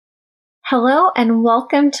Hello and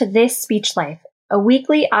welcome to This Speech Life, a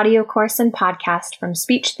weekly audio course and podcast from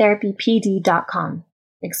speechtherapypd.com,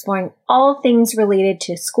 exploring all things related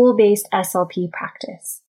to school-based SLP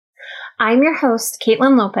practice. I'm your host,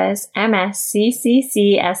 Caitlin Lopez, MS,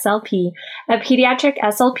 CCC-SLP, a pediatric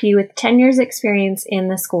SLP with 10 years experience in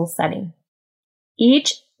the school setting.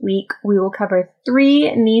 Each week, we will cover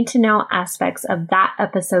 3 need-to-know aspects of that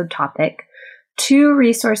episode topic, 2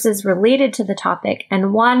 resources related to the topic,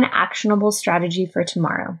 and 1 actionable strategy for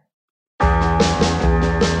tomorrow.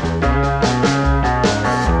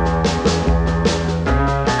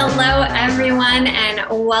 Hello, everyone, and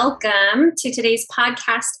welcome to today's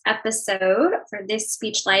podcast episode for This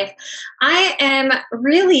Speech Life. I am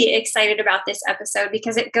really excited about this episode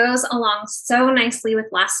because it goes along so nicely with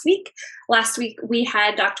last week. Last week, we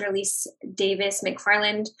had Dr. Elise Davis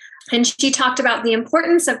McFarland, and she talked about the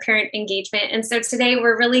importance of parent engagement. And so today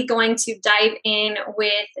we're really going to dive in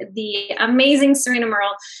with the amazing Sarina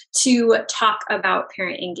Murrell to talk about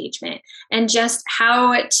parent engagement and just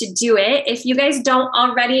how to do it. If you guys don't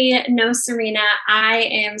already know Sarina, I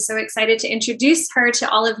am so excited to introduce her to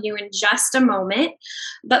all of you in just a moment.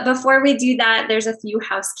 But before we do that, there's a few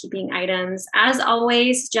housekeeping items. As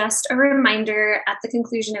always, just a reminder at the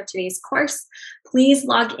conclusion of today's course, please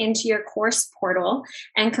log into your course portal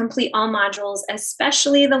and complete all modules,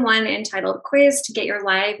 especially the one entitled Quiz, to get your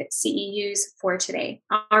live CEUs for today.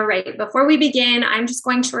 All right, before we begin, I'm just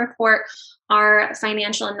going to report our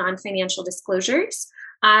financial and non-financial disclosures.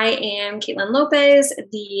 I am Caitlin Lopez,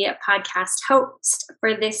 the podcast host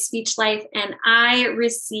for This Speech Life, and I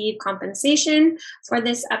receive compensation for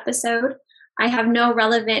this episode. I have no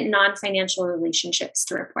relevant non-financial relationships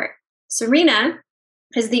to report. Sarina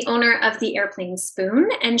is the owner of the Airplane Spoon,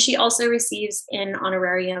 and she also receives an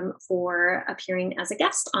honorarium for appearing as a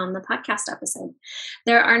guest on the podcast episode.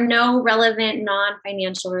 There are no relevant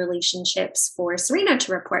non-financial relationships for Sarina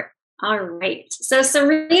to report. All right. So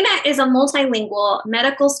Sarina is a multilingual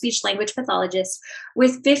medical speech language pathologist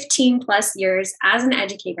with 15 plus years as an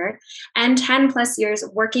educator and 10 plus years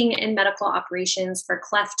working in medical operations for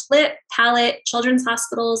cleft lip, palate, children's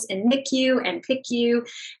hospitals in NICU and PICU,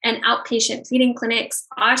 and outpatient feeding clinics,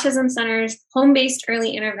 autism centers, home-based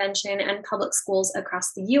early intervention, and public schools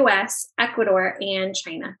across the US, Ecuador, and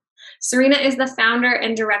China. Sarina is the founder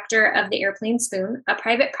and director of the Airplane Spoon, a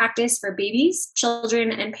private practice for babies,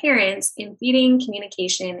 children, and parents in feeding,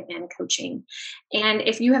 communication, and coaching. And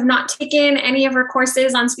if you have not taken any of her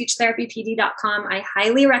courses on speechtherapypd.com, I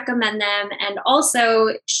highly recommend them. And also,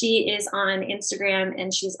 she is on Instagram,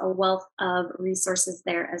 and she's a wealth of resources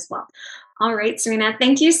there as well. All right, Sarina,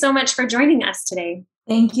 thank you so much for joining us today.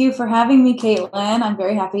 Thank you for having me, Caitlin. I'm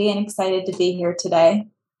very happy and excited to be here today.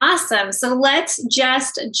 Awesome. So let's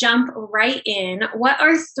just jump right in. What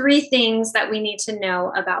are 3 things that we need to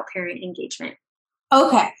know about parent engagement?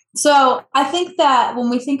 Okay. So I think that when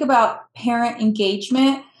we think about parent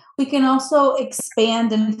engagement, we can also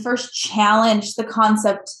expand and first challenge the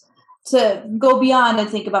concept to go beyond and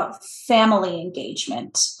think about family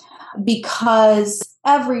engagement, because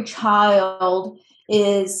every child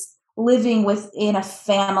is living within a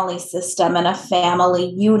family system and a family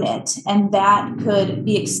unit. And that could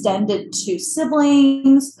be extended to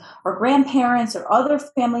siblings or grandparents or other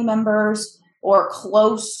family members or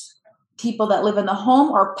close people that live in the home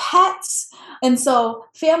or pets. And so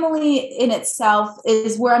family in itself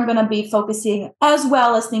is where I'm going to be focusing, as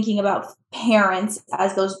well as thinking about parents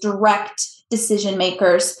as those direct decision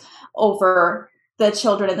makers over the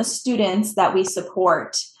children and the students that we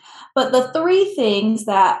support. But the 3 things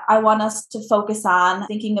that I want us to focus on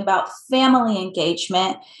thinking about family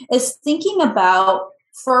engagement is thinking about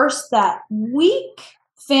first that weak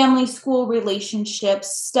family-school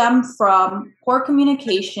relationships stem from poor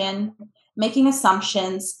communication, making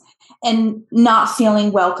assumptions, and not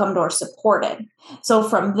feeling welcomed or supported. So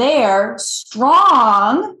from there,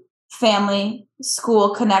 strong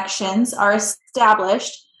family-school connections are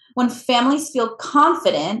established when families feel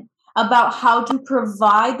confident about how to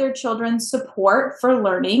provide their children support for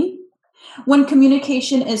learning, when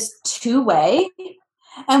communication is two-way,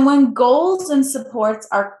 and when goals and supports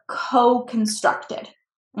are co-constructed.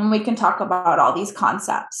 And we can talk about all these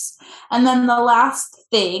concepts. And then the last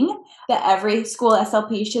thing that every school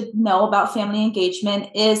SLP should know about family engagement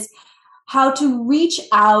is how to reach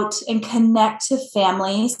out and connect to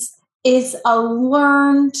families is a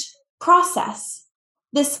learned process.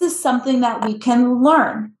 This is something that we can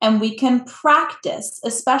learn and we can practice,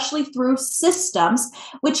 especially through systems,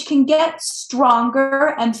 which can get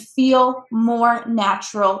stronger and feel more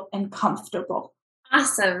natural and comfortable.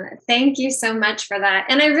 Awesome. Thank you so much for that.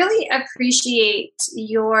 And I really appreciate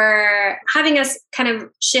your having us kind of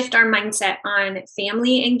shift our mindset on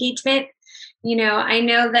family engagement. I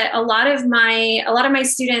know that a lot of my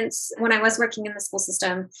students, when I was working in the school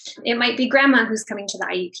system, it might be grandma who's coming to the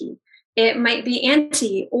IEP. It might be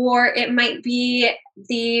auntie, or it might be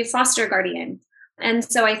the foster guardian. And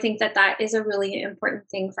so I think that that is a really important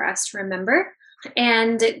thing for us to remember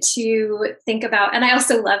and to think about. And I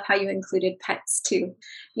also love how you included pets too.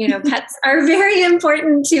 Pets are very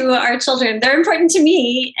important to our children. They're important to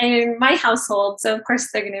me and my household. So of course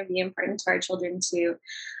they're going to be important to our children too.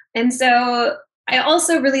 And so I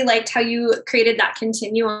also really liked how you created that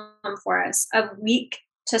continuum for us of weak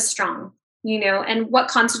to strong, and what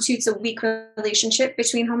constitutes a weak relationship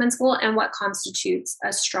between home and school and what constitutes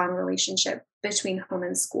a strong relationship between home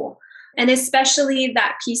and school. And especially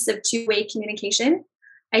that piece of two-way communication.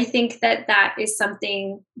 I think that that is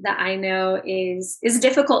something that I know is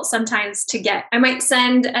difficult sometimes to get. I might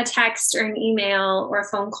send a text or an email or a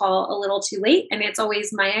phone call a little too late, and it's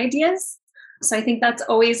always my ideas. So I think that's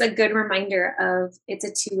always a good reminder of it's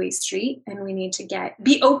a two-way street, and we need to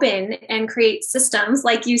be open and create systems.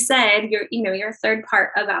 Like you said, your third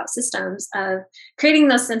part about systems, of creating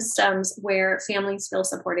those systems where families feel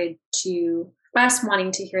supported to us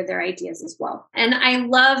wanting to hear their ideas as well. And I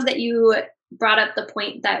love that you brought up the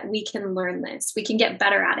point that we can learn this. We can get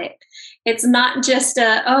better at it. It's not just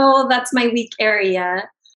that's my weak area,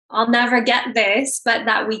 I'll never get this, but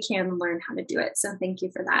that we can learn how to do it. So thank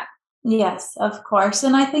you for that. Yes, of course.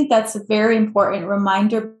 And I think that's a very important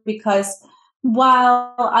reminder, because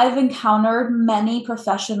while I've encountered many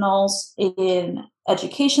professionals in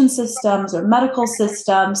education systems or medical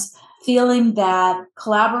systems feeling that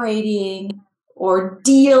collaborating or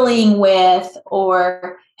dealing with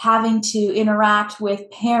or having to interact with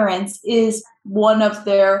parents is one of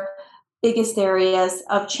their biggest areas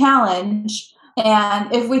of challenge.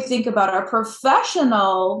 And if we think about our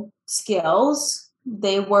professional skills,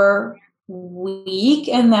 they were weak,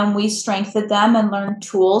 and then we strengthened them and learned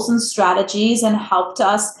tools and strategies and helped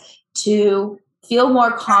us to feel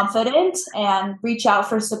more confident and reach out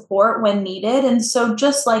for support when needed. And so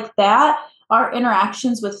just like that, our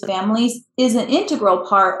interactions with families is an integral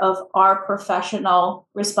part of our professional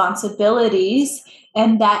responsibilities,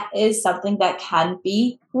 and that is something that can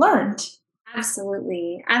be learned.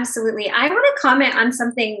 Absolutely. Absolutely. I want to comment on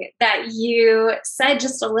something that you said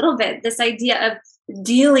just a little bit, this idea of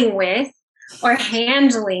dealing with or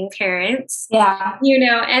handling parents. Yeah.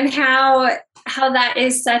 And how that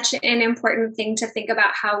is such an important thing to think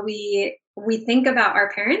about, how we think about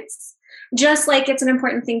our parents, just like it's an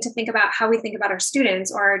important thing to think about how we think about our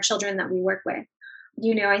students or our children that we work with.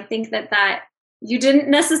 I think that you didn't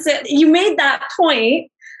necessarily, you made that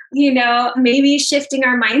point, maybe shifting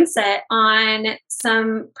our mindset on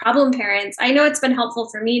some problem parents. I know it's been helpful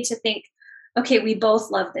for me to think, okay, we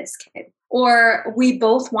both love this kid, or we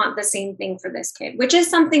both want the same thing for this kid, which is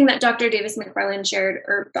something that Dr. McFarland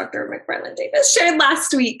Davis shared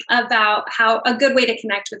last week about how a good way to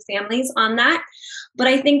connect with families on that. But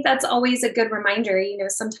I think that's always a good reminder.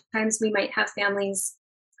 Sometimes we might have families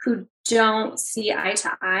who don't see eye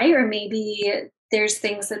to eye, or maybe there's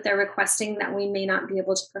things that they're requesting that we may not be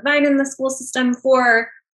able to provide in the school system for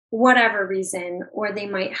whatever reason, or they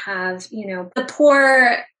might have, the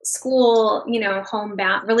poor school,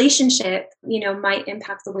 homebound relationship, might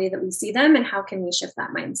impact the way that we see them, and how can we shift that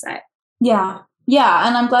mindset? Yeah. Yeah.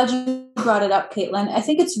 And I'm glad you brought it up, Caitlin. I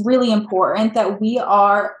think it's really important that we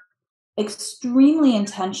are extremely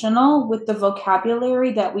intentional with the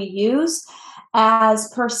vocabulary that we use,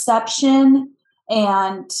 as perception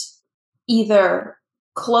and either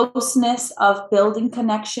closeness of building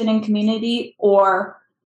connection and community, or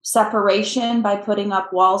separation by putting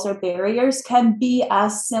up walls or barriers, can be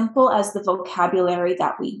as simple as the vocabulary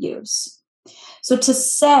that we use. So to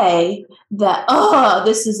say that,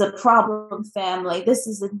 this is a problem family, this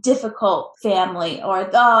is a difficult family, or,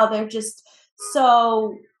 they're just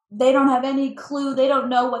they don't have any clue, they don't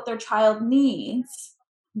know what their child needs,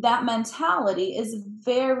 that mentality is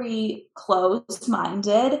very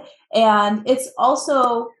closed-minded. And it's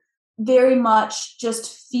also very much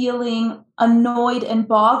just feeling annoyed and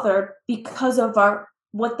bothered because of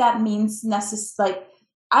what that means necessarily.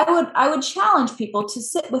 I would challenge people to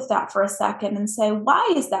sit with that for a second and say,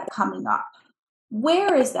 why is that coming up?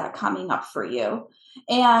 Where is that coming up for you?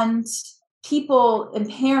 And people, and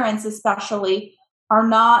parents especially, are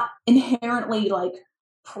not inherently like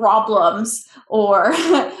problems or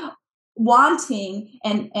wanting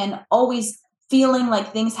and always feeling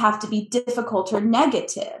like things have to be difficult or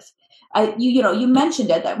negative. You mentioned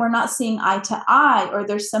it, that we're not seeing eye to eye, or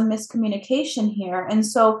there's some miscommunication here. And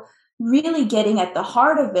so really getting at the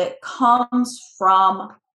heart of it comes from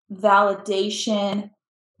validation,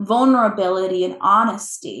 vulnerability, and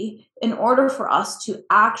honesty in order for us to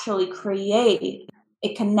actually create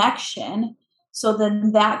a connection. So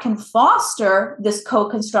then that can foster this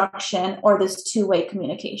co-construction or this two-way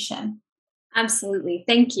communication. Absolutely.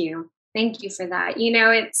 Thank you. Thank you for that.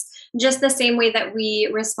 It's just the same way that we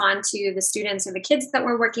respond to the students or the kids that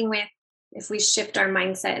we're working with. If we shift our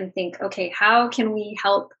mindset and think, okay, how can we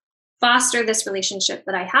help foster this relationship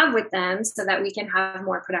that I have with them so that we can have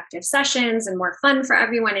more productive sessions and more fun for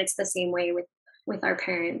everyone? It's the same way with our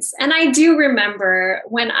parents. And I do remember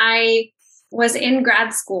when I was in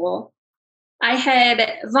grad school, I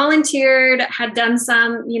had volunteered, had done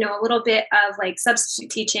some, a little bit of like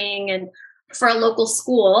substitute teaching and for a local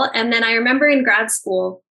school. And then I remember in grad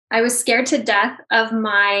school, I was scared to death of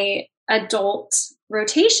my adult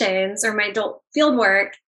rotations or my adult field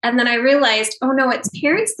work. And then I realized, oh no, it's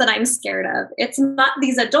parents that I'm scared of. It's not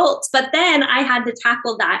these adults. But then I had to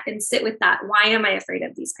tackle that and sit with that. Why am I afraid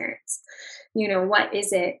of these parents? What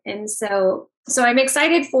is it? And so I'm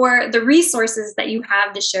excited for the resources that you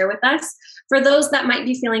have to share with us for those that might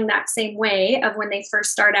be feeling that same way of when they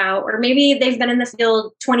first start out, or maybe they've been in the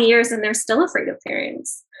field 20 years and they're still afraid of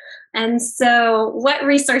parents. And so what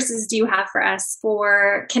resources do you have for us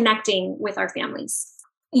for connecting with our families?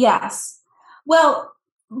 Yes. Well,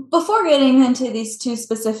 before getting into these two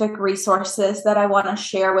specific resources that I want to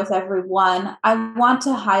share with everyone, I want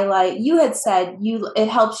to highlight, you had said it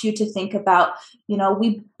helps you to think about,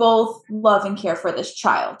 we both love and care for this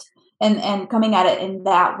child and coming at it in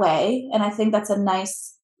that way. And I think that's a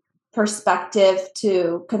nice perspective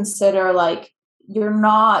to consider, like, you're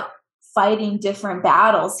not fighting different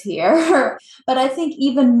battles here. But I think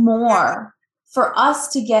even more for us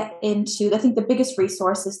to get into, I think the biggest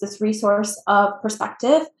resource is this resource of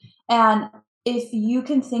perspective. And if you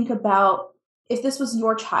can think about, if this was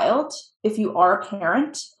your child, if you are a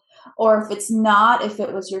parent, or if it's not, if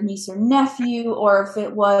it was your niece or nephew, or if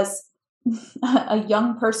it was a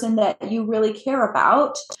young person that you really care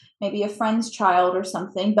about, maybe a friend's child or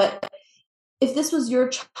something, but if this was your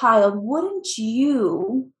child, wouldn't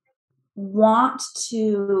you want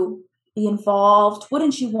to be involved?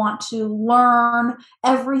 Wouldn't you want to learn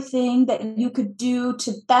everything that you could do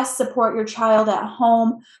to best support your child at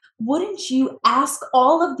home? Wouldn't you ask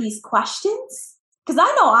all of these questions? Because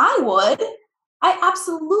I know I would. I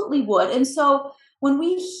absolutely would. And so when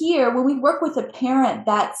we work with a parent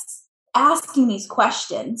that's asking these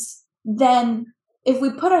questions, then if we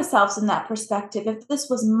put ourselves in that perspective, if this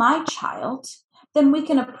was my child, then we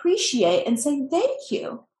can appreciate and say, thank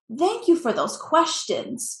you. Thank you for those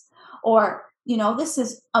questions. Or, this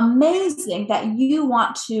is amazing that you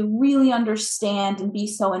want to really understand and be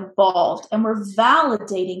so involved. And we're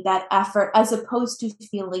validating that effort as opposed to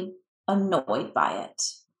feeling annoyed by it.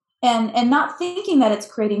 And not thinking that it's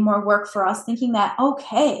creating more work for us, thinking that,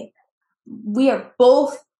 okay, we are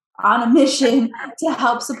both on a mission to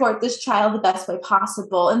help support this child the best way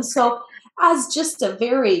possible. And so as just a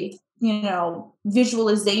very,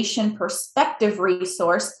 visualization perspective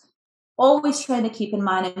resource, always trying to keep in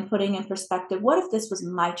mind and putting in perspective, what if this was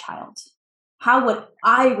my child? How would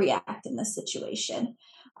I react in this situation?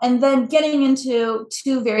 And then getting into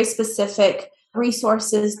two very specific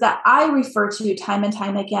resources that I refer to time and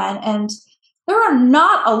time again. And there are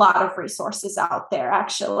not a lot of resources out there,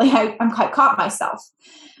 actually. I'm quite caught myself,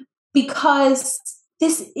 because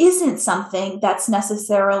this isn't something that's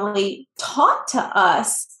necessarily taught to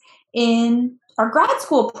us in our grad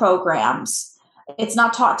school programs. It's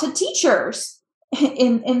not taught to teachers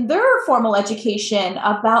in their formal education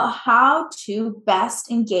about how to best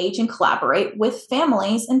engage and collaborate with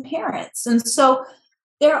families and parents. And so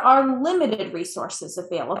there are limited resources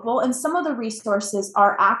available, and some of the resources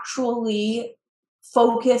are actually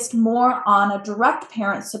focused more on a direct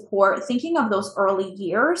parent support, thinking of those early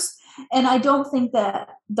years. And I don't think that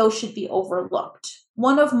those should be overlooked.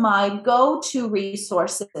 One of my go-to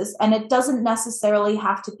resources, and it doesn't necessarily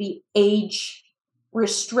have to be age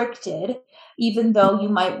restricted, even though you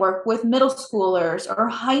might work with middle schoolers or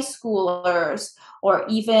high schoolers, or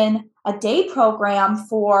even a day program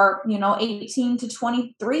for, 18 to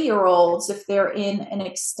 23-year-olds if they're in an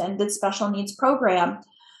extended special needs program.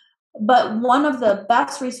 But one of the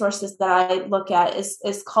best resources that I look at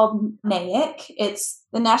is called NAEYC. It's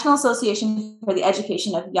the National Association for the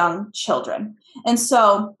Education of Young Children. And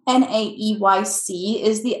so NAEYC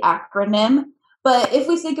is the acronym. But if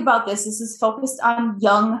we think about this is focused on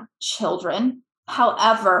young children.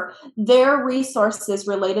 However, their resources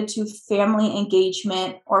related to family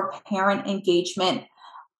engagement or parent engagement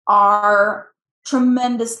are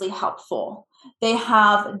tremendously helpful. They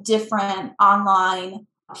have different online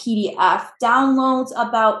PDF downloads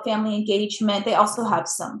about family engagement. They also have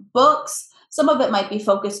some books. Some of it might be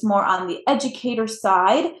focused more on the educator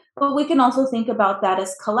side, but we can also think about that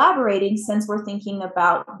as collaborating since we're thinking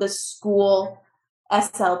about the school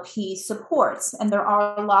SLP supports. And there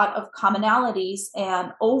are a lot of commonalities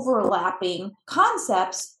and overlapping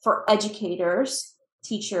concepts for educators,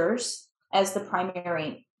 teachers as the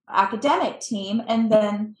primary academic team, and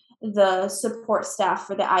then the support staff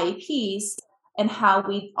for the IEPs, and how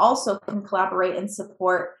we also can collaborate and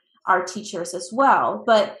support our teachers as well.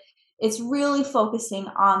 But it's really focusing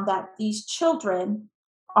on that these children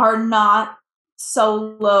are not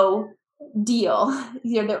solo deal.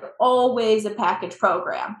 They're always a package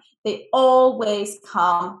program. They always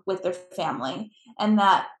come with their family, and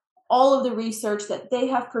that all of the research that they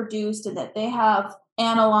have produced and that they have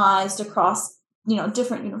analyzed across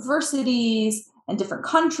different universities and different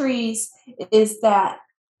countries is that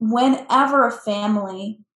whenever a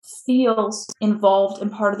family feels involved in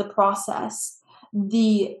part of the process,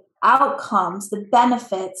 the outcomes, the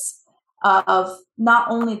benefits of not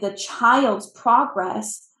only the child's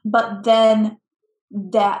progress, but then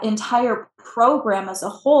that entire program as a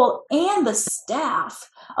whole and the staff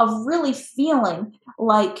of really feeling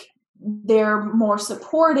like they're more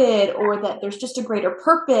supported or that there's just a greater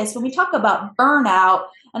purpose. When we talk about burnout,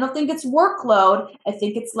 I don't think it's workload. I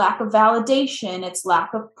think it's lack of validation. It's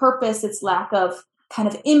lack of purpose. It's lack of kind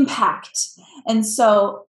of impact. And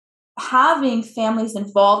so having families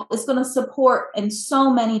involved is going to support in so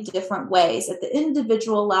many different ways at the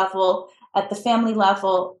individual level, at the family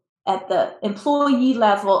level, at the employee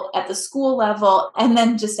level, at the school level, and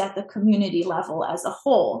then just at the community level as a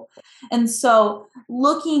whole. And so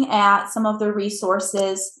looking at some of the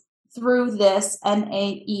resources through this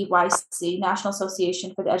NAEYC, National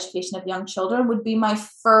Association for the Education of Young Children, would be my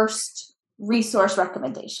first resource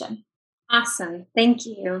recommendation. Awesome. Thank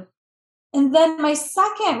you. And then my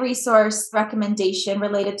second resource recommendation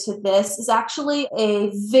related to this is actually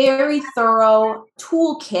a very thorough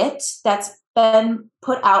toolkit that's been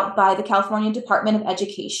put out by the California Department of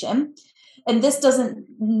Education. And this doesn't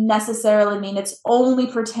necessarily mean it's only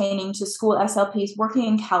pertaining to school SLPs working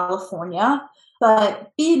in California,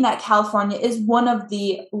 but being that California is one of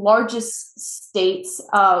the largest states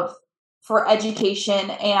for education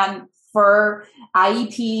and for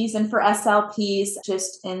IEPs and for SLPs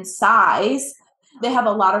just in size, they have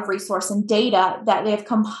a lot of resource and data that they have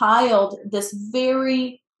compiled this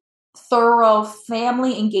very thorough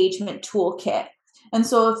family engagement toolkit. And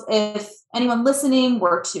so if anyone listening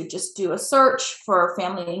were to just do a search for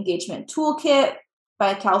family engagement toolkit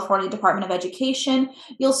by California Department of Education,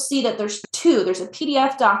 you'll see that there's two. There's a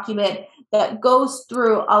PDF document that goes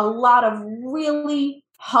through a lot of really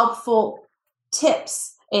helpful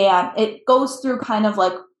tips, and it goes through kind of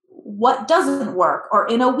like what doesn't work, or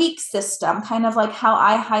in a weak system, kind of like how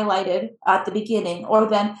I highlighted at the beginning, or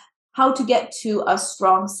then how to get to a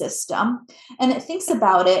strong system. And it thinks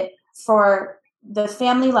about it for the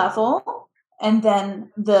family level and then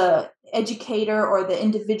the educator or the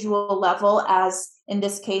individual level, as in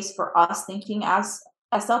this case for us thinking as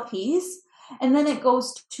SLPs. And then it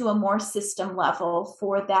goes to a more system level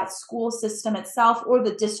for that school system itself or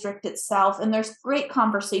the district itself. And there's great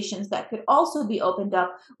conversations that could also be opened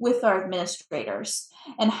up with our administrators.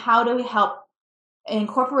 And how do we help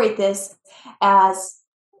incorporate this as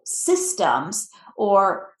systems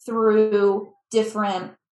or through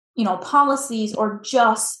different, policies or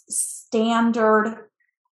just standard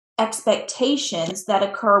expectations that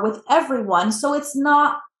occur with everyone. So it's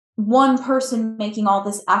not one person making all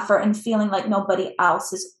this effort and feeling like nobody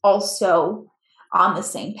else is also on the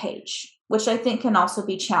same page, which I think can also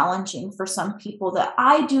be challenging for some people, that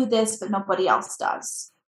I do this, but nobody else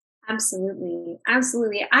does. Absolutely.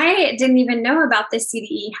 Absolutely. I didn't even know about the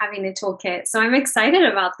CDE having a toolkit, so I'm excited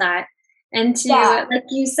about that. And like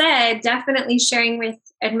you said, definitely sharing with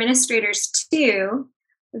administrators too,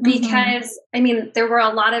 because there were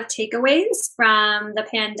a lot of takeaways from the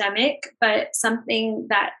pandemic, but something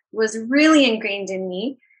that was really ingrained in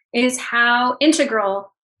me is how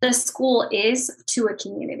integral the school is to a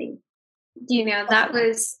community. That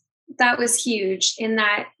was huge, in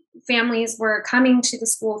that families were coming to the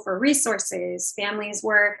school for resources. Families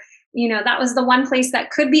were that was the one place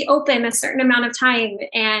that could be open a certain amount of time,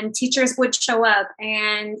 and teachers would show up,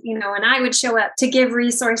 and I would show up to give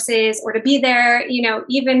resources or to be there,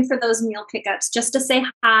 even for those meal pickups, just to say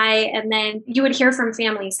hi. And then you would hear from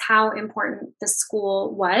families how important the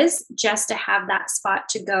school was, just to have that spot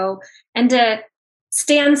to go and to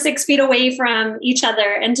stand 6 feet away from each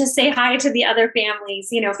other and to say hi to the other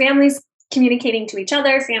families, families communicating to each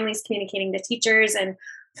other, families communicating to teachers. And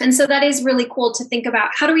so that is really cool to think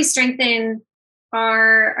about, how do we strengthen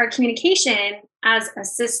our communication as a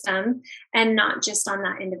system and not just on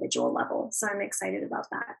that individual level. So I'm excited about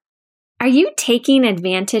that. Are you taking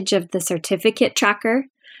advantage of the certificate tracker?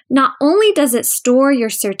 Not only does it store your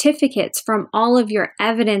certificates from all of your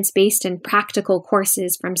evidence-based and practical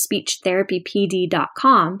courses from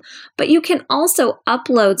speechtherapypd.com, but you can also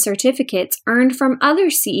upload certificates earned from other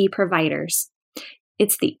CE providers.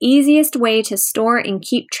 It's the easiest way to store and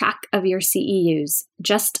keep track of your CEUs.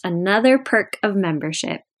 Just another perk of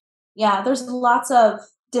membership. Yeah, there's lots of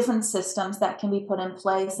different systems that can be put in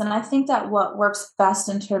place. And I think that what works best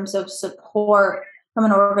in terms of support from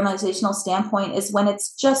an organizational standpoint is when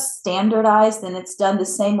it's just standardized and it's done the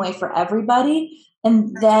same way for everybody.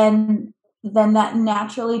 And then that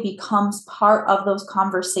naturally becomes part of those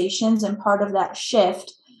conversations and part of that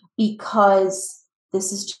shift, because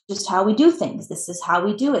this is just how we do things. This is how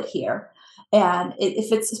we do it here. And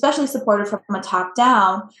if it's especially supported from a top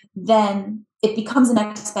down, then it becomes an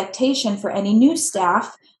expectation for any new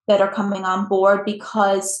staff that are coming on board,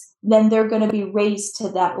 because then they're going to be raised to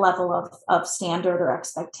that level of standard or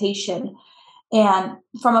expectation. And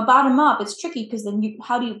from a bottom up, it's tricky, because then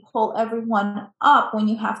how do you pull everyone up when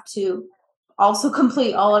you have to also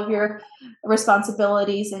complete all of your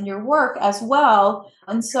responsibilities and your work as well?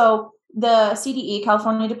 And so the CDE,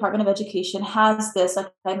 California Department of Education, has this,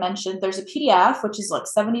 like I mentioned, there's a PDF, which is like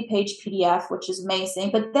 70-page PDF, which is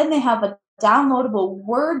amazing. But then they have a downloadable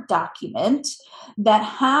Word document that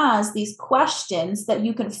has these questions that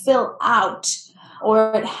you can fill out,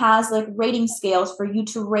 or it has like rating scales for you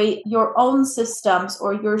to rate your own systems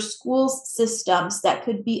or your school's systems that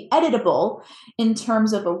could be editable in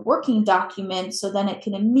terms of a working document. So then it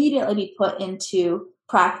can immediately be put into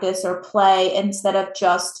practice or play, instead of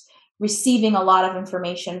just receiving a lot of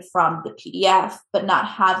information from the PDF, but not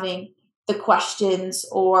having the questions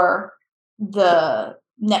or the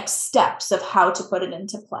next steps of how to put it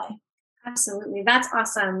into play. Absolutely. That's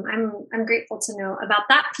awesome. I'm grateful to know about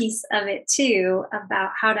that piece of it too,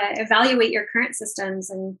 about how to evaluate your current systems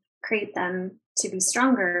and create them to be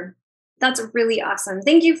stronger. That's really awesome.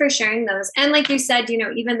 Thank you for sharing those. And like you said,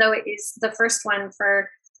 even though it is the first one for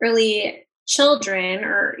early children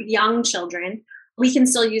or young children, we can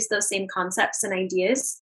still use those same concepts and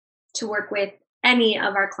ideas to work with any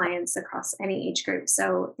of our clients across any age group.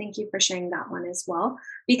 So thank you for sharing that one as well,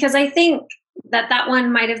 because I think that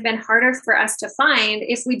one might have been harder for us to find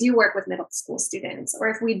if we do work with middle school students, or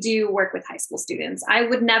if we do work with high school students. I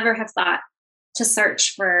would never have thought to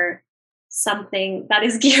search for something that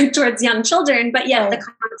is geared towards young children, but yet the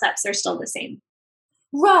concepts are still the same.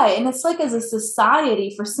 Right. And it's like, as a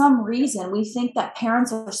society, for some reason, we think that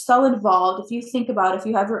parents are so involved. If you think about if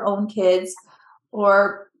you have your own kids,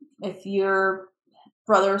 or if your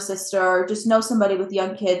brother or sister, or just know somebody with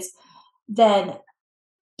young kids, then,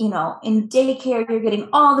 in daycare, you're getting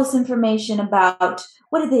all this information about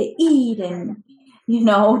what did they eat, and,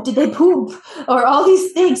 did they poop, or all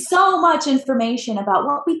these things, so much information about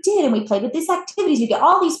what we did, and we played with these activities. You get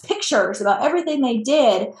all these pictures about everything they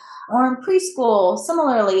did. Or in preschool,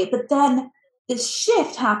 similarly. But then this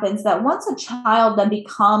shift happens that once a child then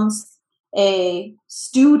becomes a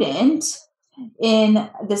student in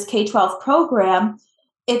this K-12 program,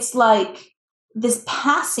 it's like this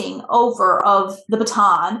passing over of the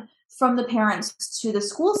baton from the parents to the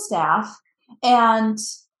school staff. And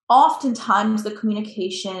oftentimes the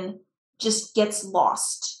communication just gets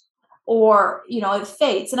lost, or, it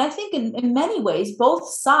fades. And I think in many ways, both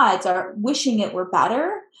sides are wishing it were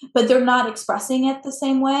better, but they're not expressing it the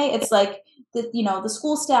same way. It's like, the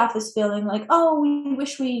school staff is feeling like, oh, we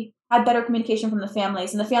wish we had better communication from the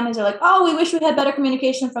families. And the families are like, oh, we wish we had better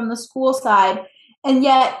communication from the school side. And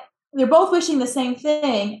yet they're both wishing the same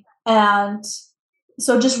thing. And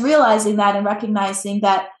so just realizing that and recognizing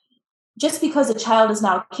that just because a child is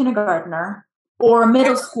now a kindergartner or a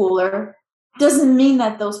middle schooler doesn't mean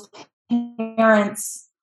that those parents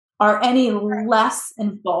are any less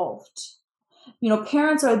involved.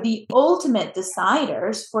 Parents are the ultimate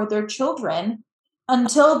deciders for their children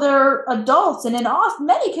until they're adults. And in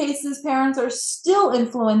many cases, parents are still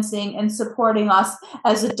influencing and supporting us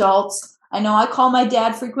as adults. I know I call my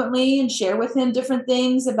dad frequently and share with him different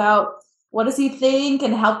things about what does he think,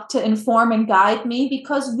 and help to inform and guide me,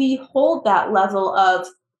 because we hold that level of,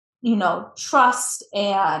 trust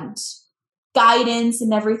and guidance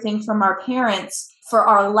and everything from our parents for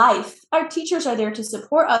our life. Our teachers are there to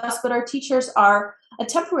support us, but our teachers are a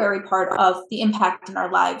temporary part of the impact in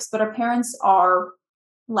our lives. But our parents are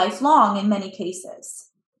lifelong in many cases.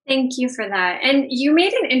 Thank you for that. And you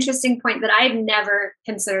made an interesting point that I had never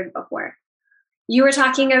considered before. You were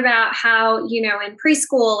talking about how, in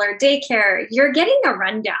preschool or daycare, you're getting a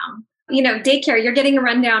rundown. Daycare, you're getting a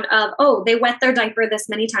rundown of, oh, they wet their diaper this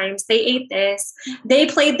many times. They ate this. They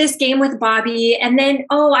played this game with Bobby. And then,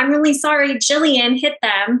 oh, I'm really sorry, Jillian hit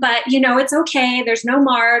them. But, it's okay. There's no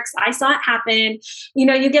marks. I saw it happen.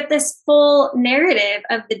 You get this full narrative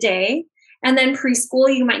of the day. And then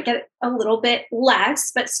preschool, you might get a little bit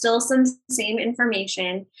less, but still some same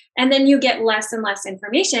information. And then you get less and less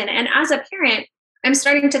information. And as a parent, I'm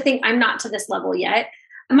starting to think I'm not to this level yet.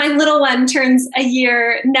 My little one turns a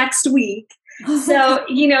year next week. So,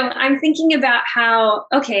 I'm thinking about how,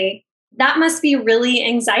 okay, that must be really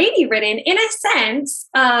anxiety ridden in a sense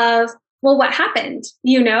of, well, what happened?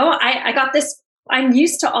 I got this, I'm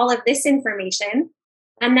used to all of this information.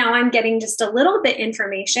 And now I'm getting just a little bit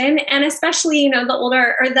information. And especially, the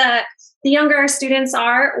older or the younger our students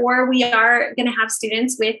are, or we are going to have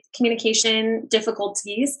students with communication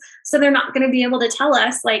difficulties. So they're not going to be able to tell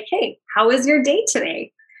us like, hey, how was your day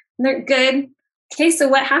today? And they're good. Okay, so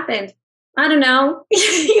what happened? I don't know,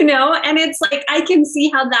 and it's like, I can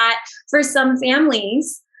see how that for some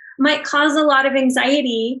families might cause a lot of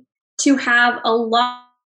anxiety to have a lot.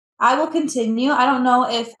 I will continue. I don't know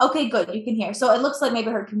if, okay, good, you can hear. So it looks like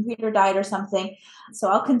maybe her computer died or something. So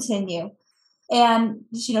I'll continue. And,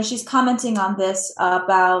 she's commenting on this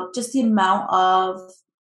about just the amount of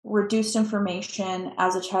reduced information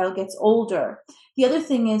as a child gets older. The other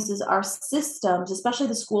thing is our systems, especially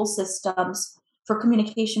the school systems for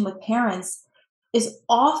communication with parents, is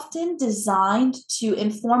often designed to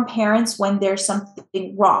inform parents when there's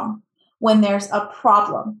something wrong, when there's a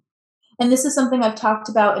problem. And this is something I've talked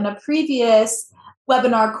about in a previous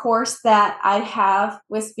webinar course that I have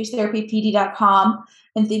with speechtherapypd.com,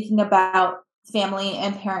 and thinking about family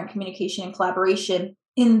and parent communication and collaboration,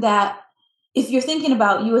 in that if you're thinking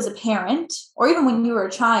about you as a parent, or even when you were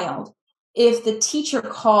a child, if the teacher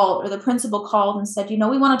called or the principal called and said, we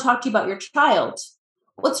want to talk to you about your child,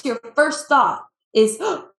 what's your first thought is,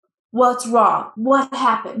 what's wrong? What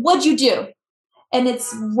happened? What'd you do? And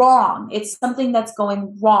it's wrong. It's something that's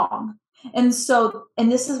going wrong. And this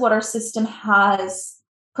is what our system has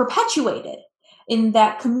perpetuated, in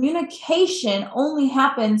that communication only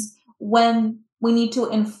happens when we need to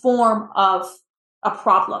inform of a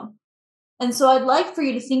problem. And so I'd like for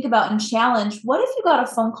you to think about and challenge, what if you got a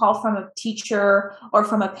phone call from a teacher or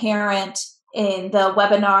from a parent in the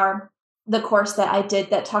webinar, the course that I did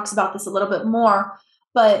that talks about this a little bit more,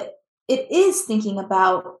 but it is thinking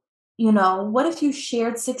about, what if you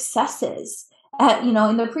shared successes? At, in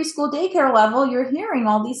the preschool daycare level, you're hearing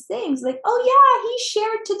all these things like, oh yeah, he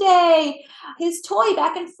shared today his toy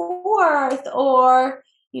back and forth, or,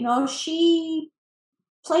 she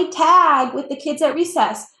played tag with the kids at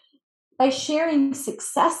recess. By sharing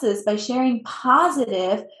successes, by sharing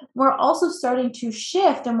positive, we're also starting to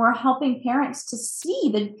shift, and we're helping parents to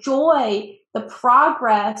see the joy, the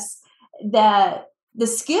progress, that the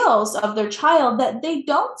skills of their child that they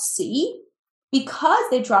don't see because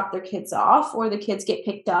they drop their kids off, or the kids get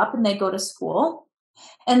picked up and they go to school.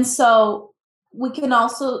 And so we can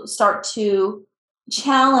also start to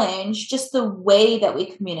challenge just the way that we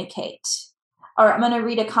communicate. All right, I'm going to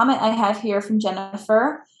read a comment I have here from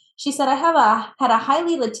Jennifer. She said, I had a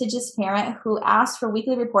highly litigious parent who asked for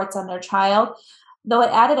weekly reports on their child. Though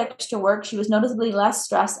it added extra work, she was noticeably less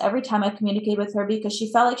stressed every time I communicated with her because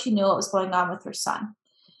she felt like she knew what was going on with her son.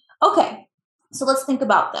 Okay, so let's think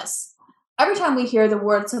about this. Every time we hear the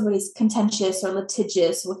word somebody's contentious or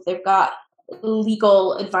litigious, if they've got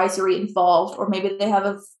legal advisory involved, or maybe they have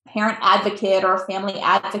a parent advocate or a family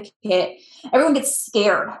advocate, everyone gets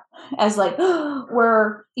scared as like,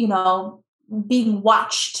 we're, being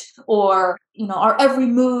watched, or, our every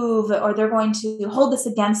move, or they're going to hold this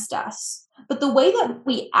against us. But the way that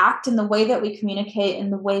we act, and the way that we communicate,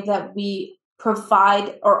 and the way that we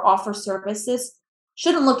provide or offer services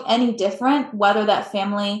shouldn't look any different, whether that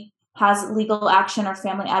family has legal action or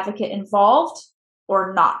family advocate involved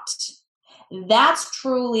or not. That's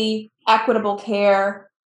truly equitable care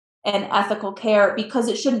and ethical care, because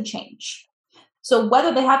it shouldn't change. So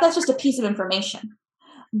whether they have, that's just a piece of information.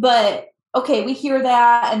 But okay, we hear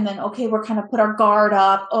that, and then, okay, we're kind of put our guard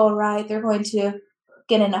up. Oh, right, they're going to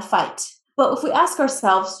get in a fight. But if we ask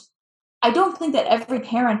ourselves, I don't think that every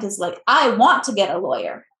parent is like, I want to get a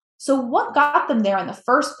lawyer. So what got them there in the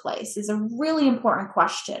first place is a really important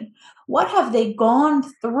question. What have they gone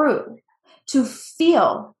through to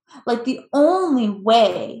feel like the only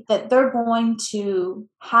way that they're going to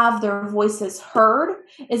have their voices heard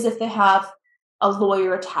is if they have a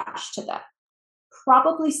lawyer attached to them?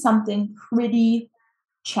 Probably something pretty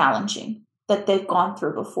challenging that they've gone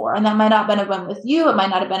through before. And that might not have been with you. It might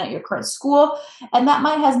not have been at your current school. And that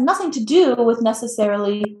might have nothing to do with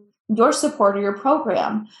necessarily your support or your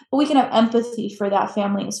program. But we can have empathy for that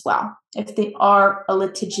family as well, if they are a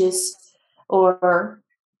litigious or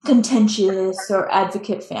contentious or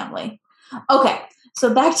advocate family. Okay,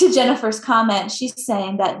 so back to Jennifer's comment. She's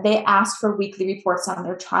saying that they ask for weekly reports on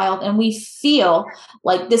their child, and we feel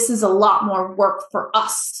like this is a lot more work for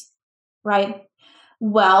us, right?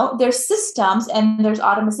 Well, there's systems and there's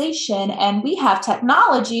automation, and we have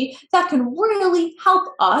technology that can really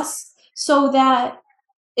help us so that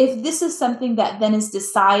if this is something that then is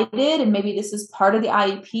decided, and maybe this is part of the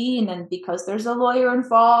IEP, and then because there's a lawyer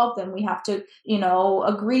involved and we have to,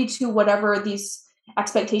 agree to whatever these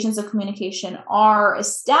expectations of communication are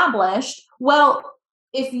established. Well,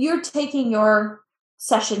 if you're taking your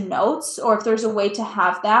session notes, or if there's a way to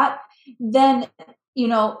have that, then,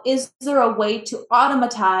 is there a way to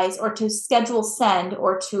automatize or to schedule send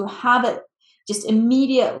or to have it just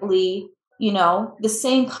immediately, the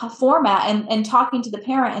same format, and talking to the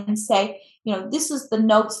parent and say, this is the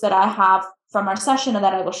notes that I have from our session and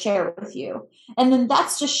that I will share with you. And then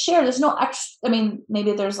that's just shared. There's no extra,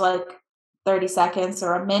 maybe there's like 30 seconds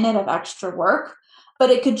or a minute of extra work, but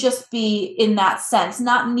it could just be in that sense,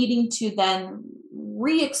 not needing to then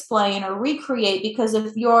re-explain or recreate, because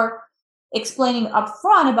if you're explaining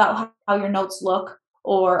upfront about how your notes look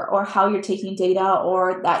or how you're taking data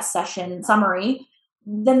or that session summary,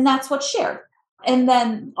 then that's what's shared. And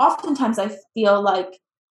then oftentimes I feel like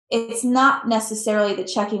it's not necessarily the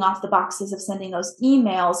checking off the boxes of sending those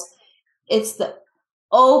emails. It's the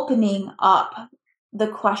opening up the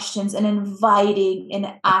questions and inviting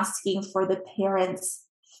and asking for the parents'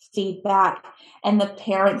 feedback and the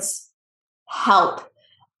parents' help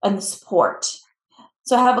and support.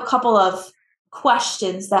 So I have a couple of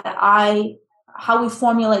questions that how we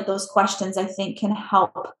formulate those questions, I think can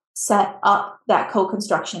help set up that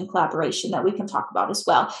co-construction collaboration that we can talk about as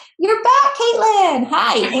well. You're back, Caitlin.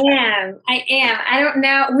 Hi. I am. I don't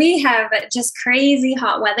know. We have just crazy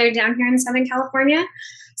hot weather down here in Southern California.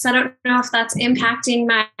 So I don't know if that's impacting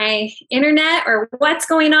my internet or what's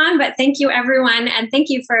going on, but thank you everyone. And thank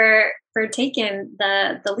you for taking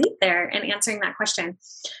the lead there and answering that question.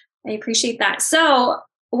 I appreciate that. So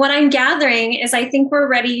what I'm gathering is I think we're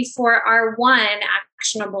ready for our one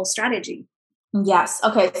actionable strategy. Yes.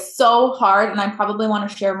 Okay. So hard. And I probably want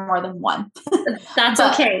to share more than one. That's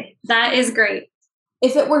okay. That is great.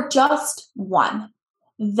 If it were just one,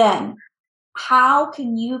 then how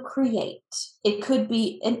can you create? It could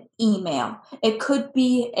be an email. It could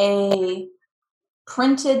be a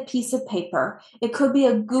printed piece of paper. It could be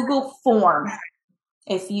a Google form.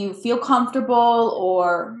 If you feel comfortable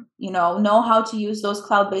or, know how to use those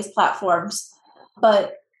cloud-based platforms,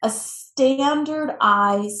 but a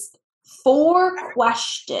standardized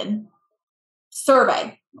 4-question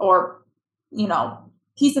survey or,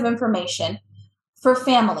 piece of information for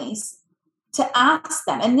families to ask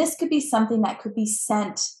them. And this could be something that could be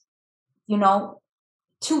sent,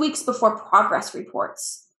 2 weeks before progress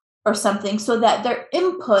reports or something, so that their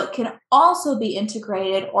input can also be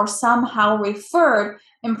integrated or somehow referred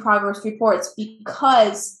in progress reports.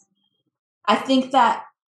 Because I think that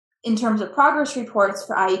in terms of progress reports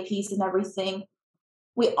for IEPs and everything,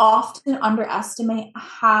 we often underestimate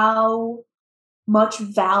how much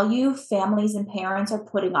value families and parents are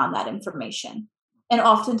putting on that information. And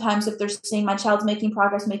oftentimes, if they're seeing my child's making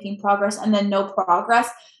progress, and then no progress,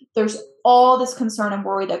 there's all this concern and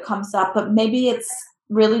worry that comes up. But maybe it's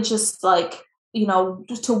really just like,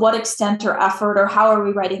 to what extent or effort or how are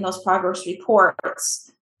we writing those progress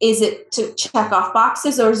reports? Is it to check off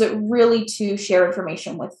boxes, or is it really to share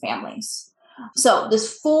information with families? So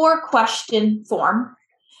this 4-question form.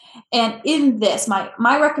 And in this,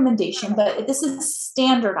 my recommendation, but this is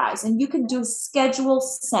standardized, and you can do schedule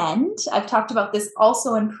send. I've talked about this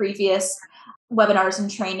also in previous webinars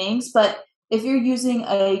and trainings, but if you're using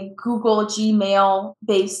a Google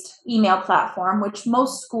Gmail-based email platform, which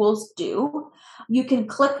most schools do, you can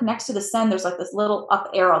click next to the send. There's like this little up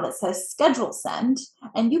arrow that says schedule send,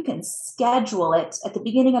 and you can schedule it at the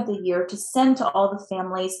beginning of the year to send to all the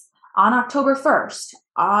families on October 1st,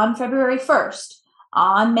 on February 1st,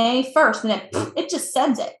 on May 1st, and then it just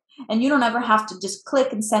sends it. And you don't ever have to just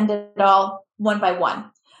click and send it all one by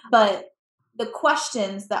one. But the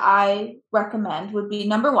questions that I recommend would be,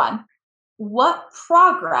 number one, what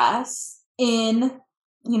progress in,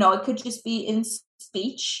 it could just be in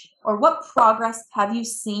speech, or what progress have you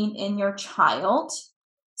seen in your child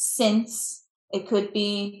since, it could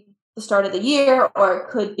be the start of the year, or it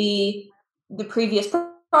could be the previous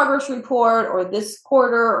progress report, or this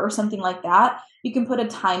quarter, or something like that. You can put a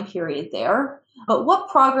time period there. But what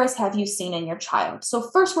progress have you seen in your child? So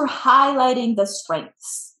first, we're highlighting the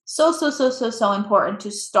strengths. So important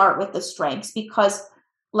to start with the strengths, because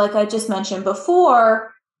like I just mentioned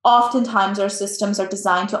before, oftentimes our systems are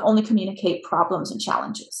designed to only communicate problems and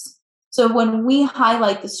challenges. So when we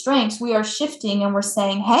highlight the strengths, we are shifting and we're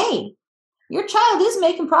saying, hey, your child is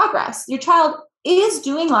making progress. Your child is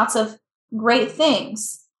doing lots of great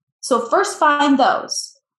things. So first, find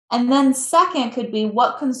those. And then second could be,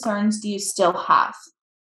 what concerns do you still have?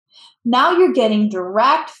 Now you're getting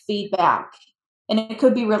direct feedback, and it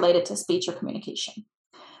could be related to speech or communication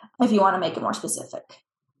if you want to make it more specific,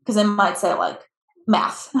 because it might say like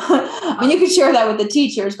math. I mean, you could share that with the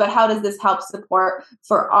teachers, but how does this help support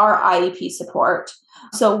for our IEP support?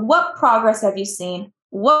 So what progress have you seen?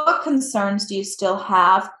 What concerns do you still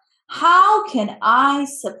have? How can I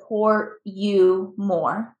support you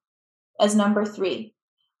more? As number 3,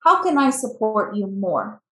 how can I support you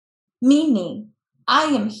more? Meaning, I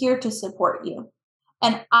am here to support you,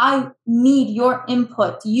 and I need your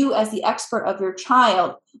input. You as the expert of your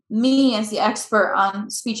child, me as the expert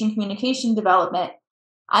on speech and communication development.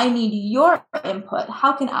 I need your input.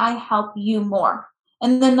 How can I help you more?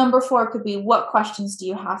 And then number 4 could be, what questions do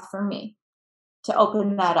you have for me, to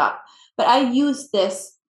open that up? But I use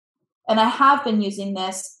this, and I have been using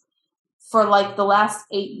this for like the last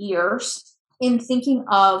 8 years, in thinking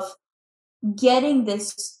of getting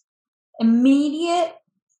this immediate,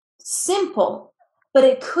 simple, but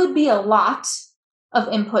it could be a lot of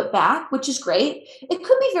input back, which is great. It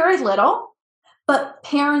could be very little, but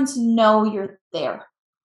parents know you're there.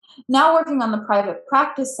 Now working on the private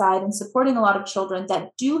practice side and supporting a lot of children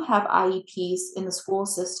that do have IEPs in the school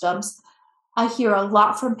systems, I hear a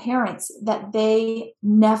lot from parents that they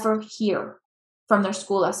never hear from their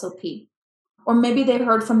school SLP. Or maybe they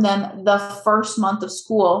heard from them the first month of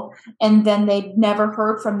school, and then they never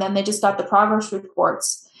heard from them. They just got the progress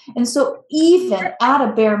reports. And so even at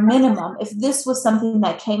a bare minimum, if this was something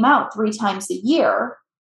that came out 3 times a year,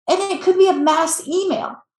 and it could be a mass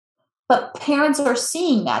email, but parents are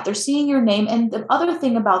seeing that. They're seeing your name. And the other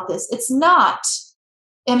thing about this, it's not,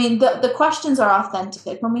 the questions are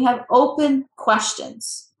authentic. When we have open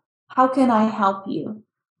questions, how can I help you?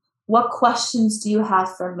 What questions do you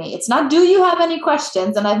have for me? It's not, do you have any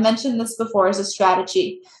questions? And I've mentioned this before as a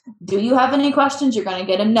strategy. Do you have any questions? You're going to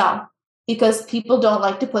get a no, because people don't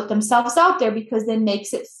like to put themselves out there, because it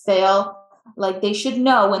makes it feel like they should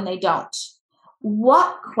know when they don't.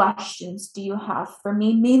 What questions do you have for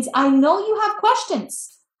me means I know you have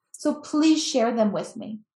questions. So please share them with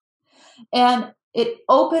me. And it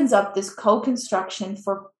opens up this co-construction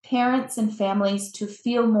for parents and families to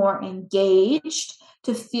feel more engaged,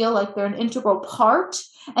 to feel like they're an integral part,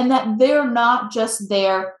 and that they're not just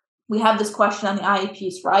there. We have this question on the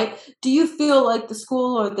IEPs, right? Do you feel like the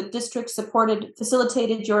school or the district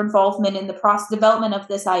facilitated your involvement in the development of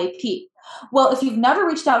this IEP? Well, if you've never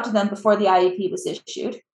reached out to them before the IEP was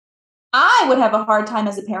issued, I would have a hard time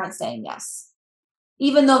as a parent saying yes,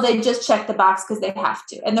 even though they just check the box because they have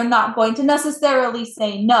to. And they're not going to necessarily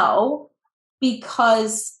say no,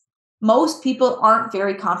 because most people aren't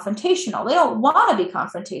very confrontational. They don't want to be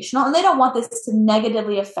confrontational, and they don't want this to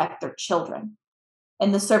negatively affect their children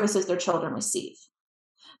and the services their children receive.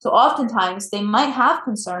 So oftentimes they might have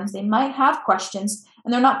concerns, they might have questions,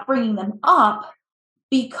 and they're not bringing them up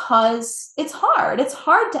because it's hard. It's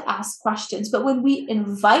hard to ask questions. But when we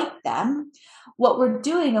invite them, what we're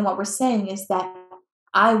doing and what we're saying is that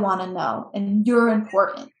I want to know, and you're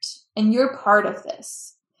important, and you're part of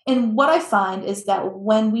this. And what I find is that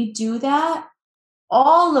when we do that,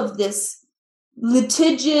 all of this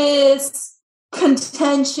litigious,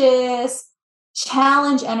 contentious,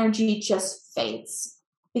 challenge energy just fades,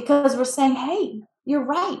 because we're saying, hey, you're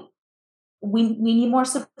right. We need more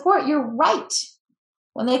support. You're right.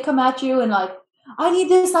 When they come at you and like, I need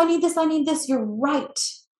this, I need this, I need this, you're right.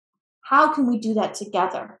 How can we do that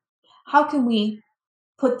together? How can we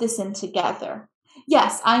put this in together?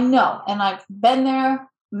 Yes, I know. And I've been there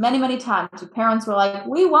many, many times where parents were like,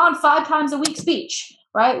 we want 5 times a week speech,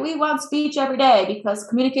 right? We want speech every day because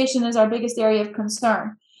communication is our biggest area of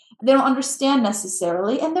concern. They don't understand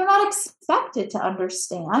necessarily, and they're not expected to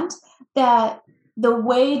understand that the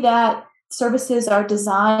way that services are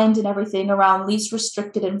designed and everything around least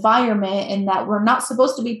restricted environment, and that we're not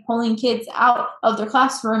supposed to be pulling kids out of their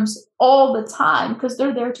classrooms all the time because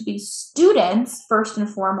they're there to be students first and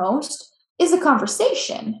foremost, is a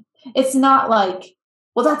conversation. It's not like,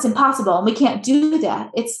 well, that's impossible and we can't do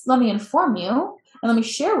that. It's, let me inform you and let me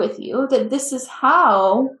share with you that this is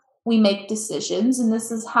how we make decisions, and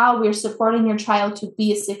this is how we're supporting your child to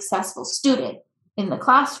be a successful student in the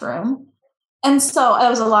classroom. And so that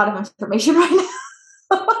was a lot of information right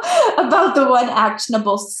now about the one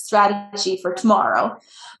actionable strategy for tomorrow.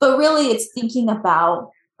 But really, it's thinking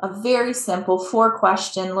about a very simple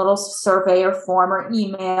 4-question little survey or form or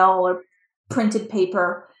email or printed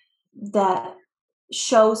paper that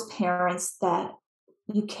shows parents that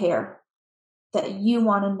you care, that you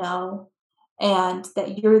want to know, and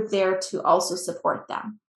that you're there to also support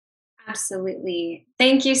them. Absolutely.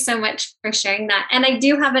 Thank you so much for sharing that. And I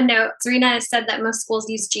do have a note. Sarina said that most schools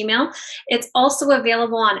use Gmail. It's also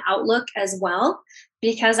available on Outlook as well,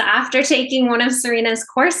 because after taking one of Sarina's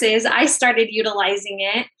courses, I started utilizing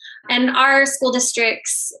it. And our school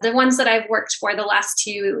districts, the ones that I've worked for, the last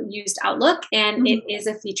 2 used Outlook, and it is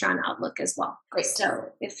a feature on Outlook as well. Great.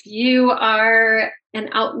 So if you are an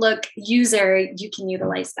Outlook user, you can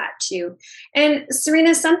utilize that too. And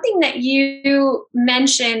Sarina, something that you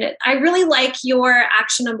mentioned, I really like your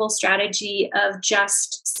actionable strategy of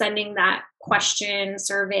just sending that question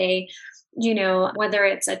survey, whether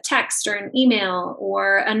it's a text or an email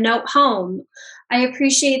or a note home. I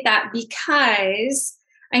appreciate that because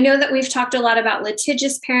I know that we've talked a lot about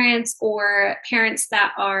litigious parents or parents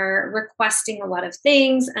that are requesting a lot of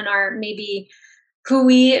things and are maybe who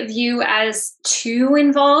we view as too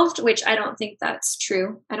involved, which I don't think that's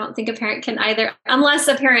true. I don't think a parent can either, unless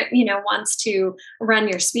a parent, wants to run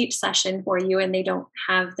your speech session for you and they don't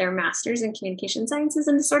have their master's in communication sciences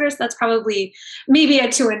and disorders. That's probably maybe a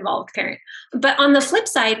too involved parent. But on the flip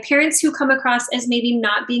side, parents who come across as maybe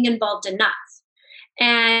not being involved enough.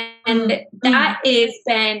 And that is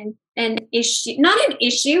then an issue, not an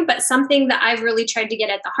issue, but something that I've really tried to get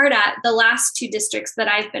at the heart at. The last 2 districts that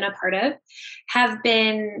I've been a part of have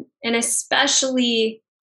been, and especially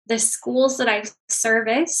the schools that I've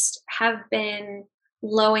serviced, have been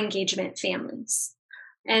low engagement families.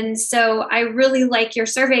 And so I really like your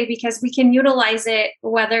survey because we can utilize it,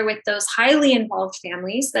 whether with those highly involved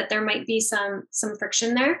families that there might be some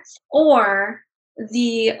friction there, or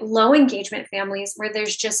the low engagement families where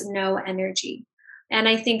there's just no energy. And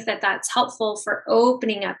I think that that's helpful for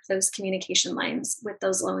opening up those communication lines with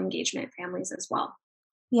those low engagement families as well.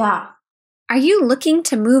 Yeah. Are you looking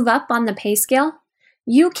to move up on the pay scale?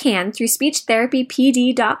 You can through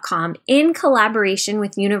speechtherapypd.com in collaboration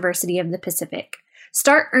with University of the Pacific.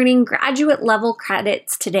 Start earning graduate level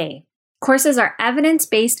credits today. Courses are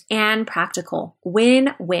evidence-based and practical.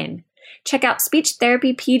 Win-win. Check out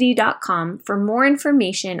speechtherapypd.com for more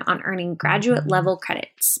information on earning graduate level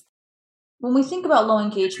credits. When we think about low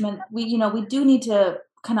engagement, we do need to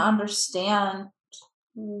kind of understand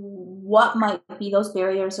what might be those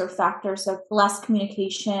barriers or factors of less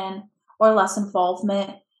communication or less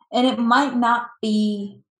involvement. And it might not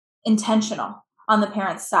be intentional on the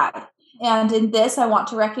parent's side. And in this, I want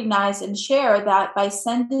to recognize and share that by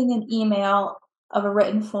sending an email of a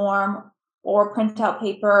written form or printout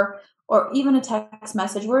paper or even a text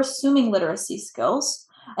message, we're assuming literacy skills.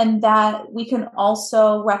 And that we can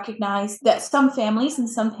also recognize that some families and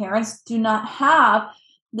some parents do not have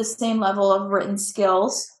the same level of written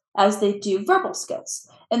skills as they do verbal skills.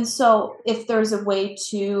 And so if there's a way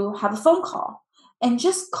to have a phone call and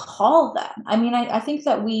just call them. I mean, I think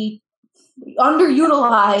that we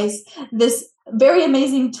underutilize this very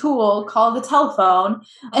amazing tool called the telephone,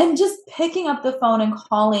 and just picking up the phone and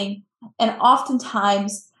calling. And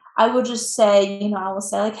oftentimes I would just say, I will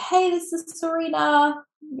say like, hey, this is Sarina,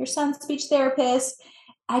 your son's speech therapist.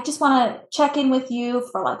 I just want to check in with you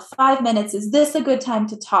for like 5 minutes. Is this a good time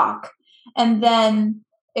to talk? And then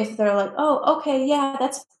if they're like, oh, okay, yeah,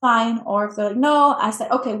 that's fine. Or if they're like, no, I said,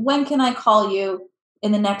 okay, when can I call you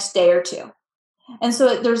in the next day or two? And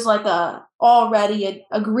so there's like a already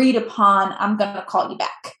agreed upon, I'm going to call you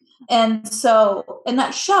back. And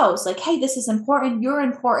that shows like, hey, this is important. You're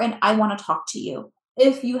important. I want to talk to you.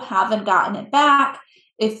 If you haven't gotten it back,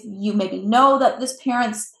 if you maybe know that this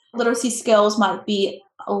parent's literacy skills might be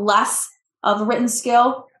less of a written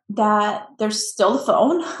skill, that there's still the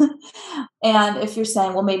phone. And if you're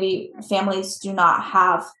saying, well, maybe families do not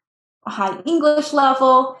have a high English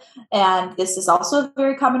level, and this is also a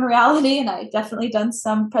very common reality, and I've definitely done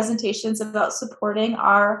some presentations about supporting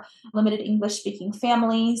our limited English speaking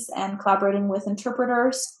families and collaborating with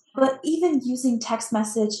interpreters, but even using text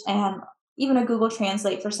message and even a Google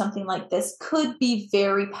Translate for something like this could be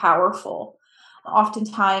very powerful.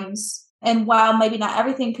 Oftentimes, and while maybe not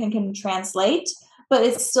everything can translate, but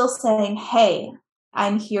it's still saying, hey,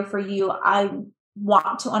 I'm here for you. I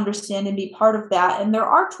want to understand and be part of that. And there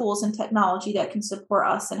are tools and technology that can support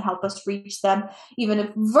us and help us reach them, even if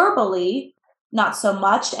verbally, not so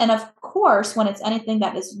much. And of course, when it's anything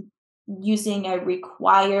that is using a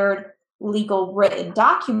required legal written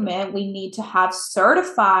document, we need to have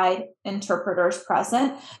certified interpreters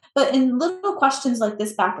present. But in little questions like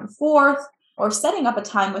this back and forth, or setting up a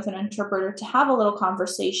time with an interpreter to have a little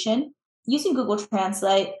conversation, using Google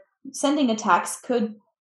Translate, sending a text could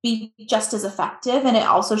be just as effective. And it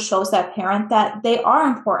also shows that parent that they are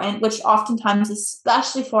important, which oftentimes,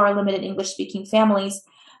 especially for our limited English speaking families,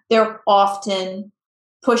 they're often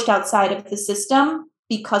pushed outside of the system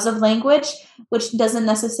because of language, which doesn't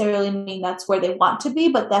necessarily mean that's where they want to be,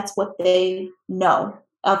 but that's what they know.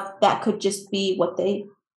 That could just be what they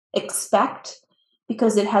expect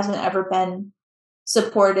because it hasn't ever been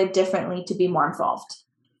supported differently to be more involved.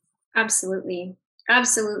 Absolutely.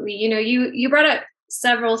 Absolutely. You brought up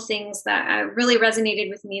several things that really resonated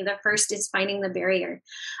with me. The first is finding the barrier.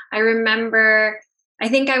 I remember, I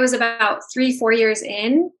think I was about 3-4 years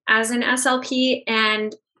in as an SLP,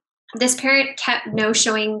 and this parent kept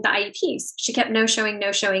no-showing the IEPs. She kept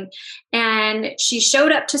no-showing. And she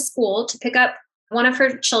showed up to school to pick up one of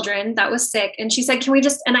her children that was sick. And she said,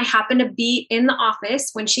 and I happened to be in the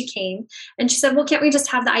office when she came. And she said, well, can't we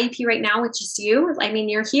just have the IEP right now with just you? I mean,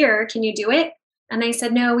 you're here. Can you do it? And I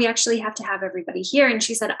said, no, we actually have to have everybody here. And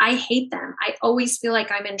she said, I hate them. I always feel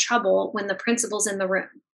like I'm in trouble when the principal's in the room.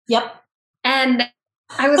 Yep. And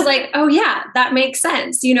I was like, oh yeah, that makes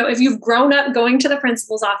sense. If you've grown up going to the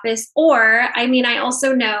principal's office, or, I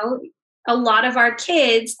also know a lot of our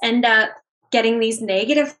kids end up getting these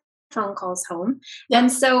negative phone calls home. Yep.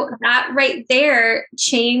 And so that right there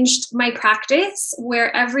changed my practice,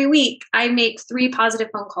 where every week I make 3 positive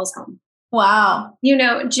phone calls home. Wow.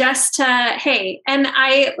 Just to, hey,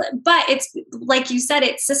 but it's like you said,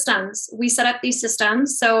 it's systems. We set up these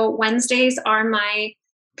systems. So Wednesdays are my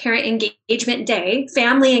parent engagement day,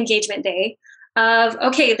 family engagement day of,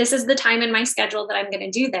 okay, this is the time in my schedule that I'm going to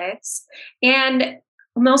do this. And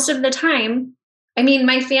most of the time,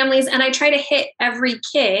 my families, and I try to hit every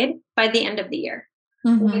kid by the end of the year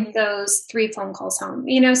with those 3 phone calls home.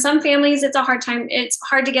 Some families, it's a hard time. It's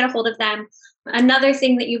hard to get a hold of them. Another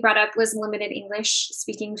thing that you brought up was limited English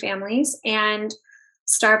speaking families, and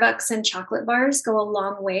Starbucks and chocolate bars go a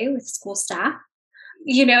long way with school staff.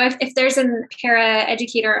 If there's a para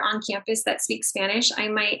educator on campus that speaks Spanish, I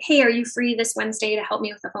might, hey, are you free this Wednesday to help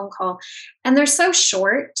me with a phone call? And they're so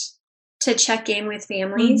short to check in with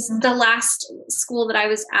families. Mm-hmm. The last school that I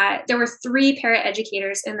was at, there were 3 para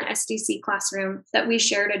educators in the SDC classroom that we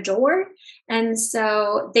shared a door. And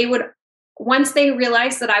so they would, once they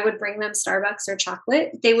realized that I would bring them Starbucks or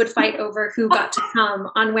chocolate, they would fight over who got to come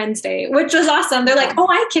on Wednesday, which was awesome. They're like, oh,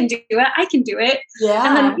 I can do it.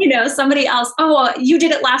 Yeah. And then, somebody else, oh, well, you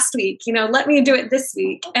did it last week, let me do it this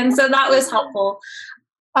week. And so that was helpful.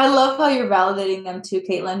 I love how you're validating them too,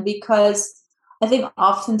 Caitlin, because I think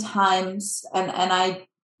oftentimes, and I,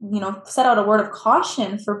 set out a word of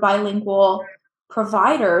caution for bilingual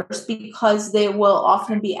providers, because they will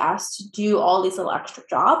often be asked to do all these little extra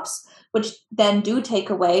jobs, which then do take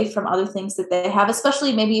away from other things that they have,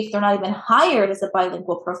 especially maybe if they're not even hired as a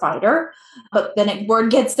bilingual provider. But then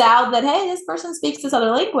word gets out that, hey, this person speaks this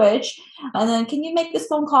other language. And then, can you make this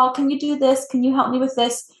phone call? Can you do this? Can you help me with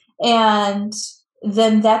this? And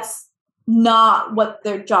then that's not what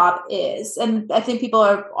their job is. And I think people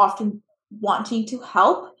are often wanting to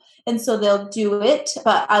help, and so they'll do it.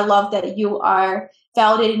 But I love that you are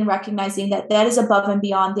validating and recognizing that that is above and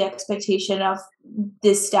beyond the expectation of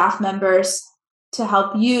the staff members to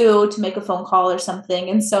help you to make a phone call or something.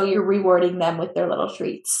 And so you're rewarding them with their little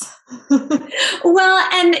treats. Well,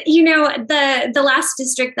 and the last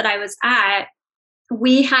district that I was at,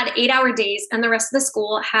 we had 8-hour days, and the rest of the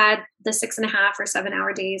school had the 6.5 or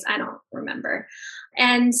 7-hour days. I don't remember.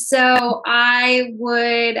 And so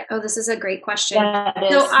this is a great question. Yeah,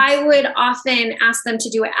 so I would often ask them to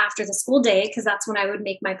do it after the school day, because that's when I would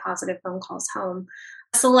make my positive phone calls home.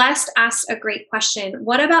 Celeste asked a great question.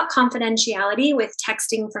 What about confidentiality with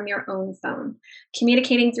texting from your own phone?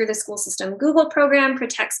 Communicating through the school system Google program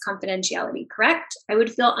protects confidentiality, correct? I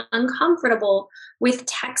would feel uncomfortable with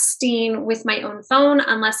texting with my own phone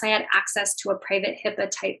unless I had access to a private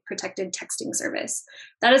HIPAA-type protected texting service.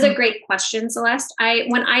 That is a great question, Celeste.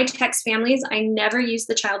 When I text families, I never use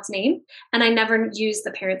the child's name, and I never use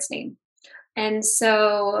the parent's name. And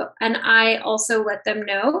so, and I also let them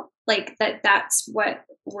know like that's what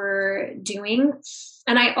we're doing.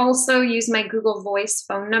 And I also use my Google Voice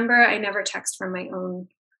phone number. I never text from my own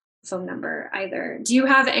phone number either. Do you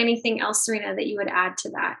have anything else, Sarina, that you would add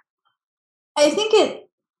to that? I think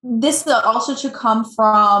this also should come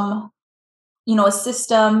from, a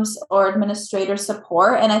systems or administrator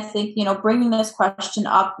support. And I think, bringing this question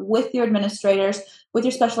up with your administrators, with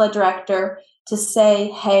your special ed director to say,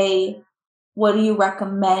 hey, what do you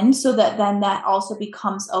recommend? So that then that also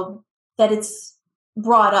becomes that it's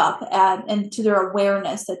brought up and to their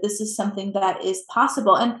awareness that this is something that is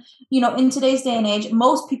possible. And, in today's day and age,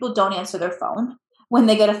 most people don't answer their phone when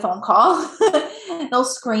they get a phone call. They'll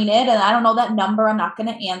screen it and I don't know that number. I'm not going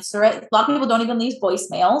to answer it. A lot of people don't even leave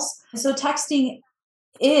voicemails. So texting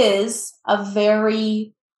is a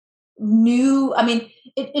very new,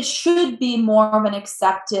 it should be more of an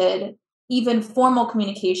accepted, even formal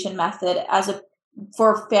communication method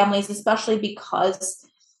for families, especially because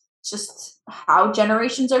just how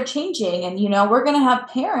generations are changing. And, we're going to have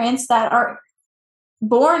parents that are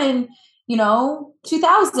born in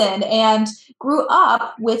 2000 and grew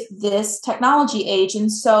up with this technology age. And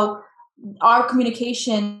so our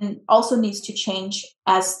communication also needs to change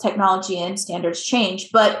as technology and standards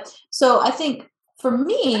change. But so I think for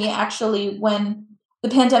me, actually, when the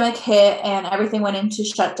pandemic hit and everything went into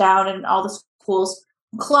shutdown and all the schools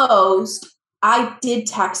closed, I did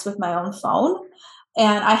text with my own phone.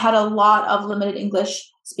 And I had a lot of limited English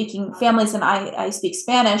speaking families, and I speak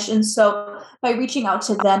Spanish. And so by reaching out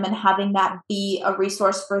to them and having that be a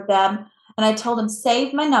resource for them, and I told them,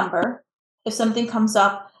 save my number if something comes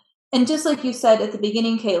up. And just like you said at the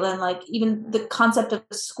beginning, Caitlin, like even the concept of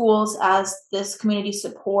schools as this community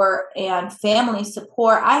support and family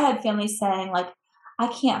support, I had families saying like, I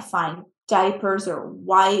can't find diapers or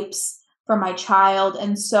wipes for my child.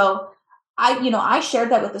 And so I shared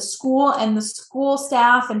that with the school, and the school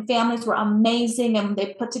staff and families were amazing. And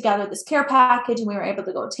they put together this care package and we were able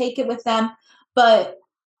to go take it with them. But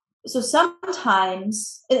so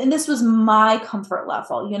sometimes, and this was my comfort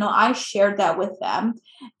level, I shared that with them.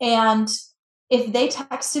 And if they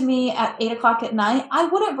texted me at 8:00 at night, I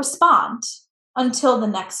wouldn't respond until the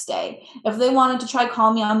next day. If they wanted to try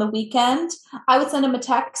call me on the weekend, I would send them a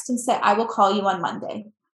text and say, I will call you on Monday.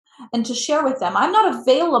 And to share with them, I'm not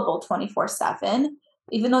available 24/7,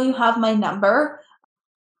 even though you have my number,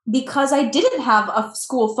 because I didn't have a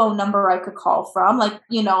school phone number I could call from, like,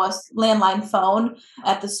 a landline phone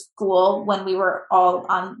at the school when we were all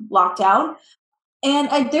on lockdown.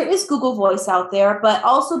 And there is Google Voice out there, but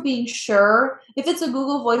also being sure if it's a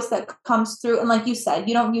Google Voice that comes through, and like you said,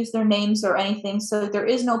 you don't use their names or anything, so there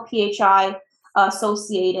is no PHI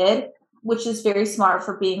associated, which is very smart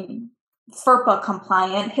for being FERPA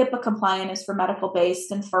compliant. HIPAA compliant is for medical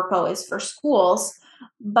based and FERPA is for schools.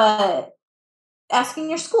 But asking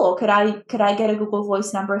your school, could I get a Google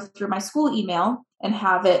Voice number through my school email and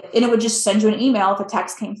have it, and it would just send you an email if a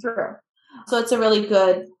text came through. So it's a really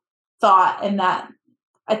good thought, and that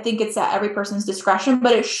I think it's at every person's discretion,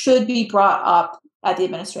 but it should be brought up at the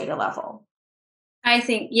administrator level. I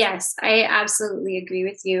think, yes, I absolutely agree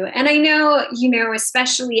with you. And I know,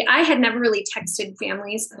 especially I had never really texted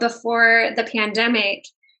families before the pandemic,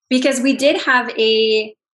 because we did have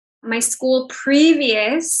my school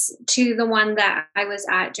previous to the one that I was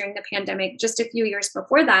at during the pandemic, just a few years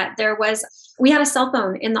before that, we had a cell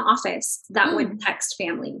phone in the office that would text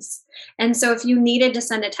families. And so if you needed to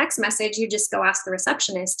send a text message, you just go ask the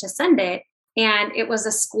receptionist to send it. And it was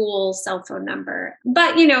a school cell phone number.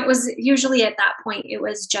 But, it was usually at that point, it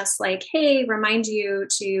was just like, hey, remind you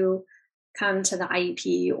to come to the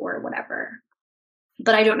IEP or whatever.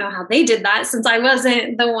 But I don't know how they did that since I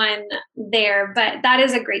wasn't the one there. But that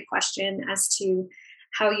is a great question as to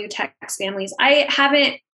how you text families. I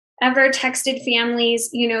haven't ever texted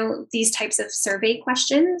families, these types of survey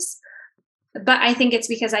questions. But I think it's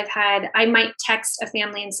because I might text a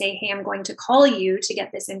family and say, hey, I'm going to call you to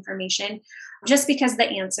get this information, just because the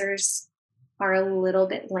answers are a little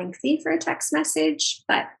bit lengthy for a text message.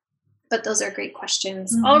 But those are great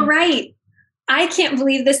questions. Mm-hmm. All right. I can't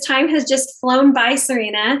believe this time has just flown by,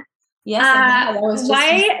 Sarina. Yes.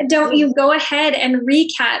 Why don't you go ahead and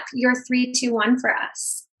recap your 3, 2, 1 for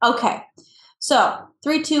us? Okay. So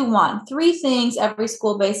 3, 2, 1, 3 things every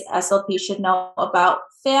school-based SLP should know about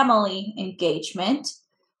family engagement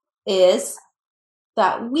is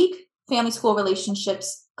that weak family-school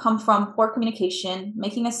relationships come from poor communication,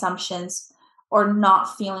 making assumptions, or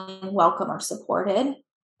not feeling welcome or supported.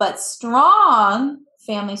 But strong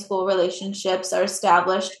family-school relationships are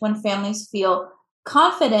established when families feel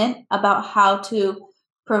confident about how to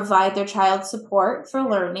provide their child support for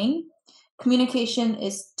learning, communication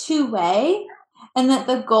is two-way, and that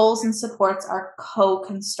the goals and supports are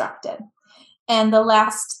co-constructed. And the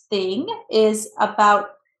last thing is about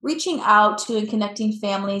reaching out to and connecting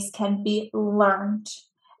families can be learned,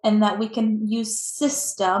 and that we can use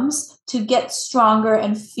systems to get stronger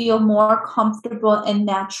and feel more comfortable and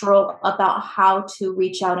natural about how to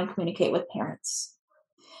reach out and communicate with parents.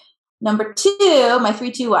 Number 2, my 3,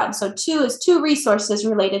 2, 1. So 2 is 2 resources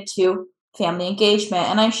related to family engagement.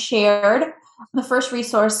 And I shared the first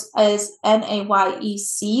resource is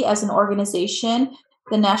NAYEC as an organization,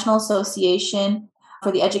 the National Association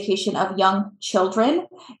for the Education of Young Children.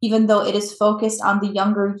 Even though it is focused on the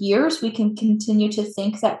younger years, we can continue to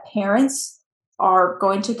think that parents are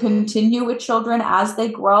going to continue with children as they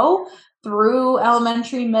grow through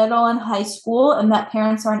elementary, middle, and high school, and that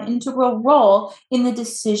parents are an integral role in the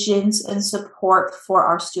decisions and support for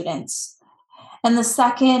our students. And the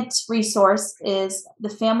second resource is the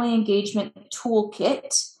Family Engagement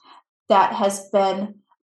Toolkit that has been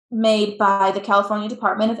made by the California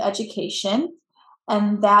Department of Education,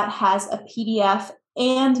 and that has a PDF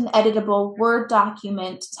and an editable Word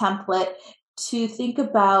document template to think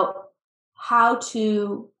about how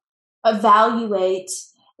to evaluate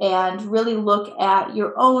and really look at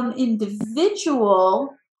your own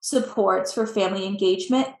individual supports for family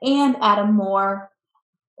engagement and at a more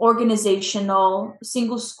organizational,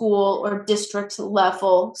 single school or district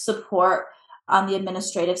level support on the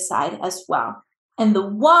administrative side as well. And the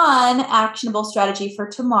one actionable strategy for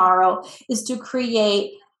tomorrow is to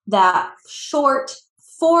create that short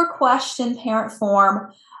 4-question parent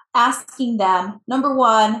form asking them, number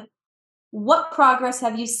 1, what progress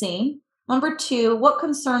have you seen? Number 2, what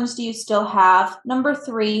concerns do you still have? Number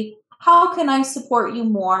 3, how can I support you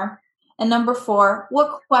more? And number 4,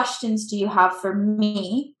 what questions do you have for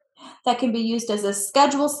me? That can be used as a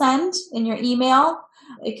schedule send in your email.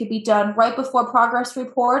 It could be done right before progress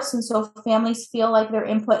reports. And so families feel like their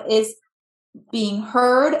input is being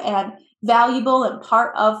heard and valuable and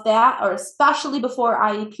part of that, or especially before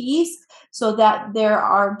IEPs, so that they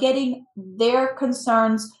are getting their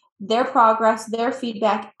concerns, their progress, their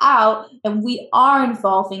feedback out, and we are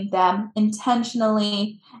involving them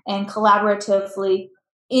intentionally and collaboratively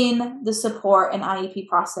in the support and IEP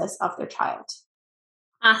process of their child.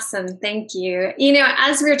 Awesome. Thank you.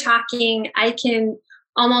 As we're talking, I can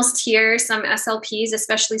almost hear some SLPs,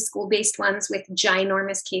 especially school-based ones with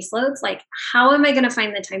ginormous caseloads. Like, how am I going to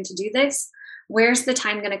find the time to do this? Where's the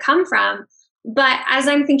time going to come from? But as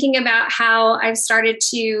I'm thinking about how I've started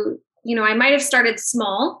to, I might have started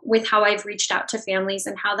small with how I've reached out to families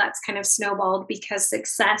and how that's kind of snowballed because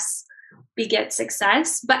success begets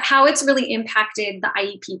success, but how it's really impacted the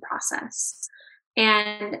IEP process.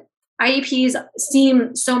 And IEPs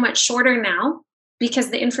seem so much shorter now because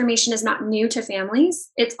the information is not new to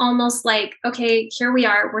families. It's almost like, okay, here we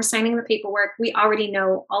are, we're signing the paperwork. We already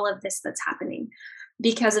know all of this that's happening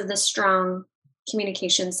because of the strong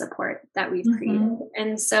communication support that we've created.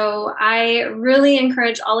 And so I really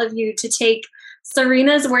encourage all of you to take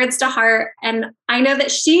Sarina's words to heart. And I know that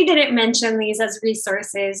she didn't mention these as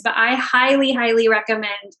resources, but I highly, highly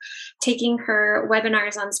recommend taking her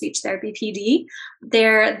webinars on speech therapy PD.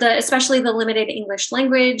 Especially the limited English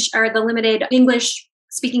language or the limited English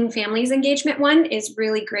speaking families engagement one is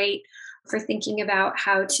really great for thinking about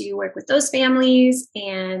how to work with those families.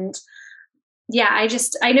 And yeah,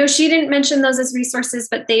 I know she didn't mention those as resources,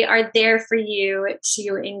 but they are there for you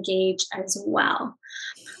to engage as well.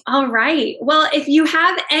 All right. Well, if you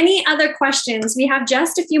have any other questions, we have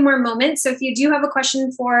just a few more moments. So if you do have a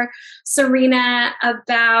question for Sarina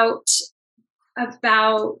about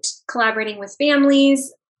collaborating with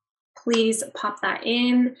families, please pop that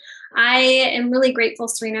in. I am really grateful,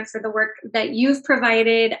 Sarina, for the work that you've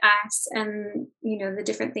provided us and, the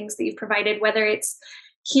different things that you've provided, whether it's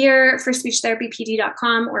here for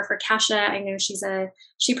speechtherapypd.com or for Kasha. I know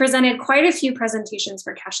she presented quite a few presentations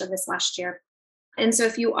for Kasha this last year. And so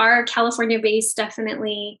if you are California based,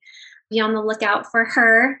 definitely be on the lookout for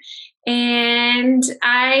her. And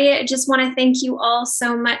I just want to thank you all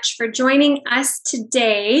so much for joining us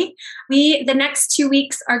today. The next 2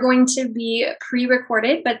 weeks are going to be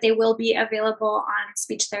pre-recorded, but they will be available on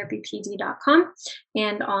speechtherapypd.com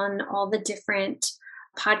and on all the different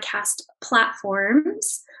podcast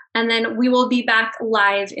platforms. And then we will be back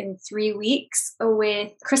live in 3 weeks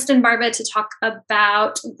with Kristen Barba to talk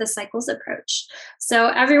about the cycles approach. So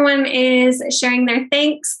everyone is sharing their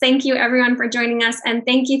thanks. Thank you, everyone, for joining us. And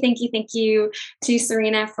thank you to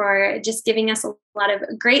Sarina for just giving us a lot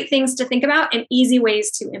of great things to think about and easy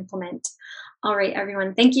ways to implement. All right,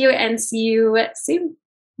 everyone. Thank you and see you soon.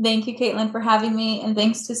 Thank you, Caitlin, for having me. And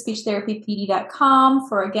thanks to speechtherapypd.com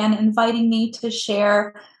for, again, inviting me to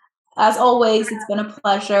share. As always, it's been a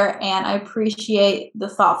pleasure, and I appreciate the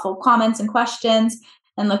thoughtful comments and questions,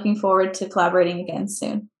 and looking forward to collaborating again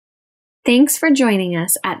soon. Thanks for joining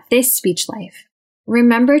us at This Speech Life.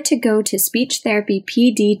 Remember to go to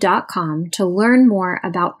speechtherapypd.com to learn more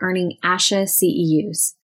about earning ASHA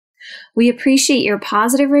CEUs. We appreciate your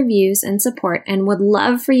positive reviews and support and would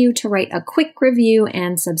love for you to write a quick review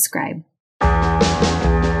and subscribe.